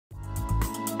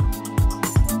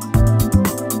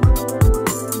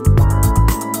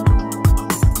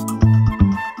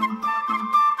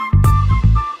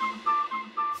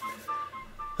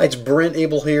it's Brent,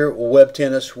 Abel here,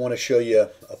 WebTennis. Want to show you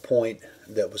a point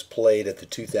that was played at the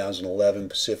 2011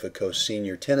 Pacific Coast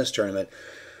Senior Tennis Tournament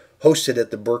hosted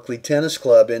at the Berkeley Tennis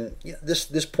Club. And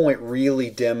this point really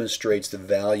demonstrates the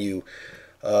value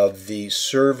of the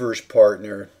server's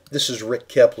partner. This is Rick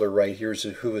Kepler right here,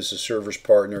 who is the server's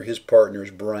partner. His partner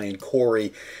is Brian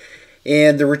Corey.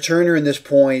 And the returner in this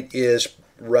point is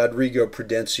Rodrigo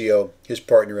Prudencio. His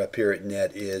partner up here at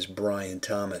net is Brian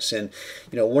Thomas. And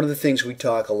one of the things we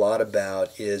talk a lot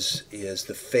about is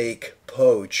the fake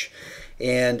poach.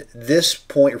 And this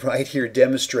point right here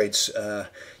demonstrates sort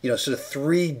of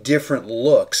three different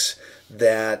looks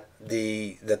that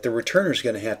the returner is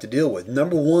going to have to deal with.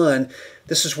 Number one,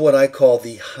 this is what I call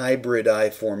the hybrid I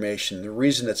formation. The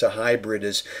reason it's a hybrid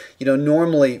is,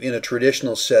 normally in a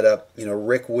traditional setup,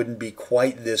 Rick wouldn't be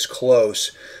quite this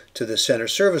close to the center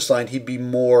service line. He'd be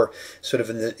more sort of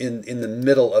in the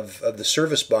middle of the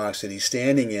service box that he's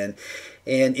standing in,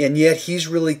 and yet he's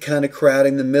really kind of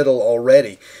crowding the middle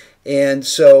already. And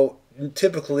so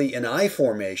typically an I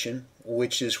formation,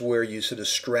 which is where you sort of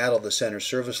straddle the center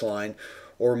service line,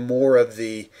 or more of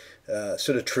the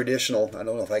sort of traditional, I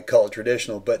don't know if I call it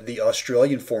traditional, but the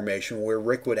Australian formation, where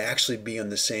Rick would actually be on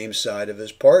the same side of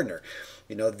his partner.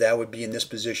 That would be in this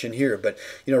position here. But,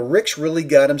 Rick's really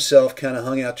got himself kind of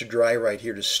hung out to dry right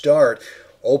here to start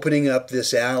opening up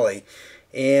this alley.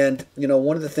 And,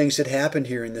 one of the things that happened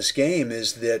here in this game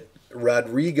is that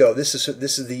Rodrigo, this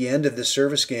is the end of the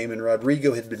service game, and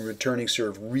Rodrigo had been returning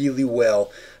serve really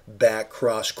well back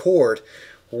cross court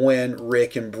when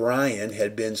Rick and Brian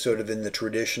had been sort of in the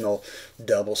traditional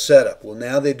double setup. Well,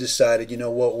 now they've decided, we're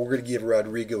going to give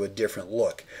Rodrigo a different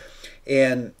look.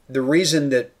 And the reason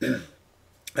that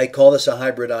I call this a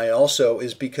hybrid I also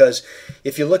is because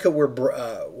if you look at where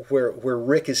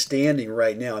Rick is standing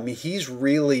right now, he's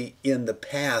really in the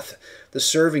path, the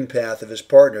serving path of his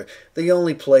partner. The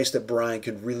only place that Brian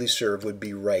could really serve would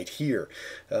be right here.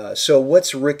 So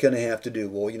what's Rick going to have to do?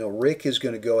 Well, Rick is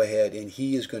going to go ahead and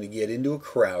he is going to get into a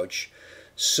crouch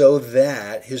so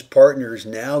that his partner's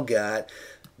now got,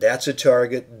 that's a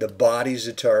target, the body's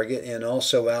a target, and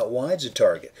also out wide's a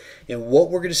target. And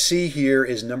what we're going to see here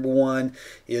is, number one,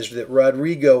 is that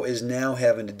Rodrigo is now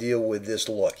having to deal with this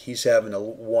look. He's having to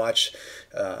watch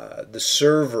the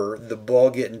server, the ball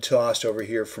getting tossed over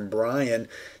here from Brian.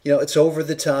 It's over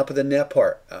the top of the net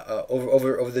part,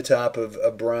 over the top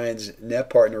of Brian's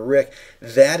net partner, Rick.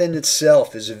 That in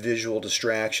itself is a visual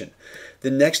distraction.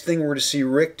 The next thing we're going to see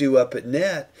Rick do up at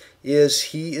net is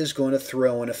he is going to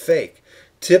throw in a fake.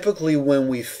 Typically when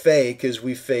we fake is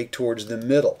we fake towards the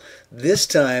middle. This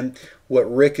time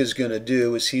what Rick is going to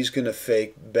do is he's going to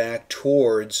fake back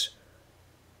towards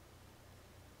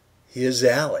his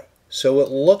alley. So it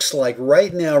looks like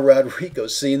right now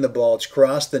Rodrigo's seeing the ball, it's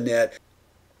crossed the net.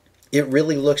 It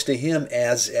really looks to him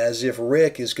as if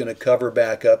Rick is going to cover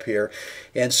back up here.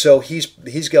 And so he's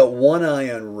got one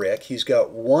eye on Rick. He's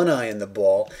got one eye on the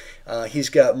ball. He's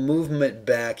got movement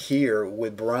back here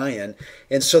with Brian.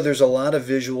 And so there's a lot of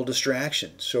visual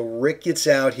distraction. So Rick gets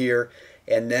out here,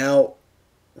 and now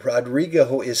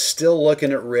Rodrigo is still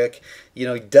looking at Rick. He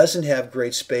doesn't have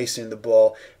great space in the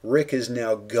ball. Rick is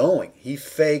now going. He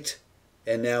faked,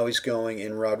 and now he's going,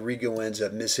 and Rodrigo ends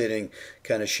up mishitting,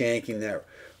 kind of shanking that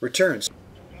returns.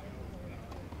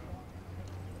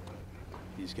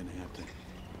 He's going to have to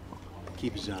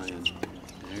keep his eye on.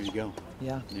 There you go.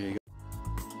 Yeah. There you go.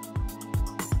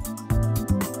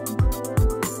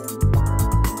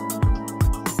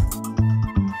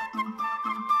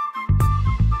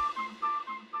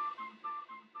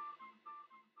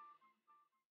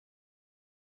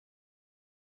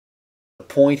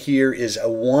 Point here is I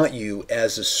want you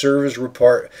as a service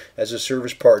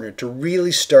partner to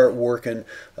really start working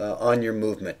on your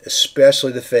movement,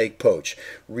 especially the fake poach.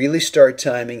 Really start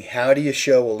timing. How do you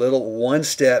show a little one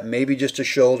step, maybe just a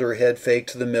shoulder head fake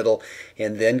to the middle,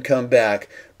 and then come back?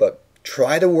 But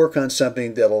try to work on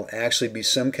something that'll actually be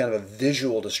some kind of a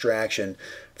visual distraction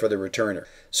for the returner.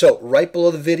 So right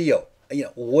below the video,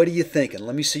 what are you thinking?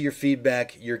 Let me see your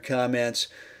feedback, your comments.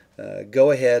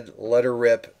 Go ahead, let her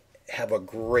rip. Have a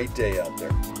great day out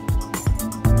there.